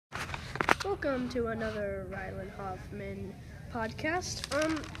Welcome to another Rylan Hoffman podcast.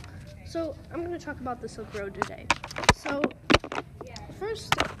 So I'm going to talk about the Silk Road today. So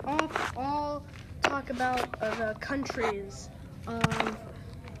first off, I'll talk about the countries,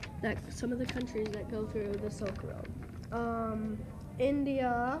 some of the countries that go through the Silk Road.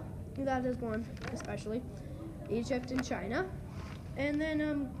 India, that is one especially. Egypt and China, and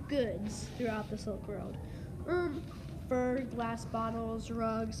then goods throughout the Silk Road. Fur, glass bottles,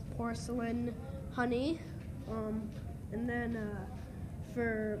 rugs, porcelain, honey, and then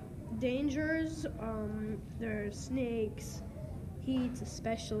for dangers, there's snakes, heat,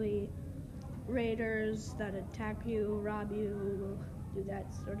 especially raiders that attack you, rob you, do that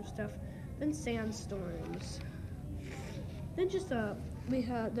sort of stuff. Then sandstorms. Then just we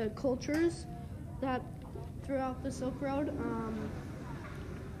have the cultures that throughout the Silk Road,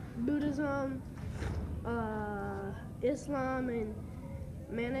 Buddhism, Islam and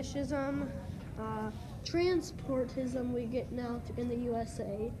Manishism, transportism we get now in the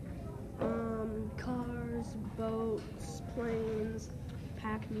USA, cars, boats, planes,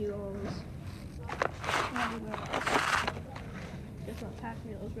 pack mules. It's not pack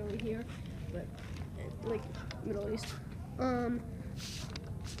mules really here, but like Middle East. And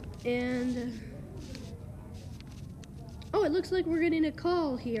it looks like we're getting a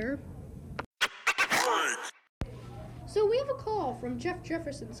call here. So we have a call from Jeff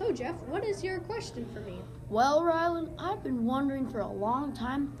Jefferson. So Jeff, what is your question for me? Well, Rylan, I've been wondering for a long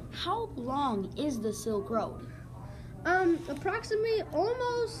time, how long is the Silk Road? Approximately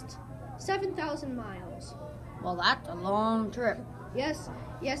almost 7,000 miles. Well, that's a long trip. Yes,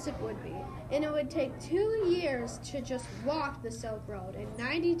 it would be. And it would take 2 years to just walk the Silk Road and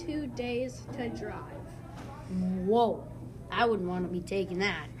 92 days to drive. Whoa, I wouldn't want to be taking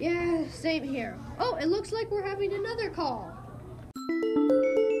that. Yeah, same here. Oh, it looks like we're having another call.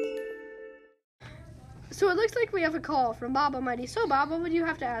 So it looks like we have a call from Bob Almighty. So Bob, what would you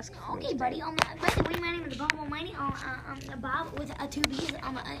have to ask? Okay, buddy. By the way, my name is Bob Almighty. Bob with two B's.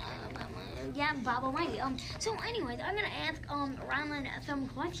 Yeah, Bob Almighty. So anyways, I'm gonna ask Rylan some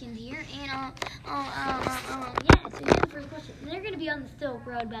questions here, and yeah. So here's the first question. They're gonna be on the Silk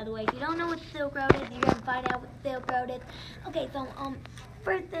Road, by the way. If you don't know what the Silk Road is, you're gonna find out what the Silk Road is. Okay, so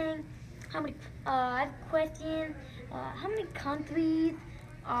first thing, how many? I have a question. How many countries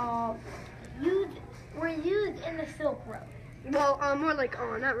were used in the Silk Road? Well, more like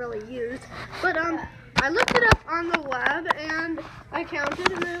not really used, but I looked it up on the web and I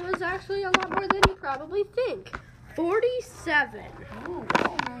counted, and it was actually a lot more than you probably think. 47. Ooh,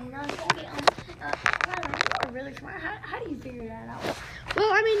 oh my gosh. Okay, you're really smart. How do you figure that out?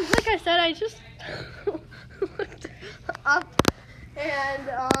 Well, I mean, like I said, I just looked up,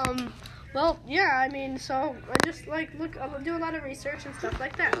 and well, yeah. I mean, so I just do a lot of research and stuff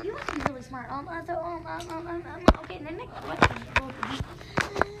like that. You must be really smart. Okay, the next question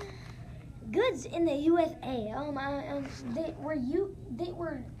goods in the USA. They were in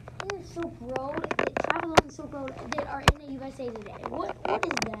the Silk Road. They travel on the Silk Road that are in the USA today. What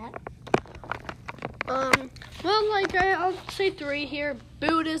is that? Well, I'll say 3 here: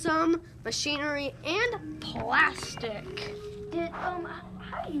 Buddhism, machinery, and plastic.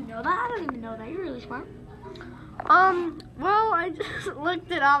 How do you know that? I don't even know that. You're really smart. Well, I just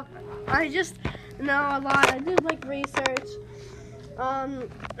looked it up. I just know a lot. I did research.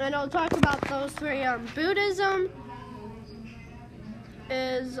 And I'll talk about those 3. Buddhism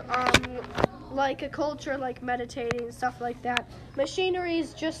is like a culture, like meditating and stuff like that. Machinery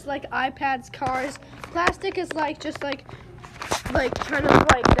is just like iPads, cars. Plastic is just kind of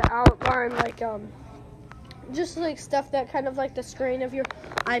like the outline, just like stuff that kind of like the screen of your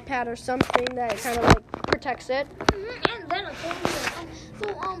iPad or something that kind of protects it. And then by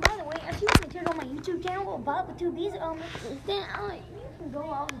the way, if you want to check out my YouTube channel, Bob with 2 B's, then you can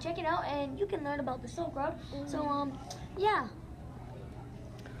go out and check it out, and you can learn about the Silk Road. So yeah.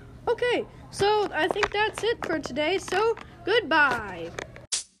 Okay, so I think that's it for today. So goodbye.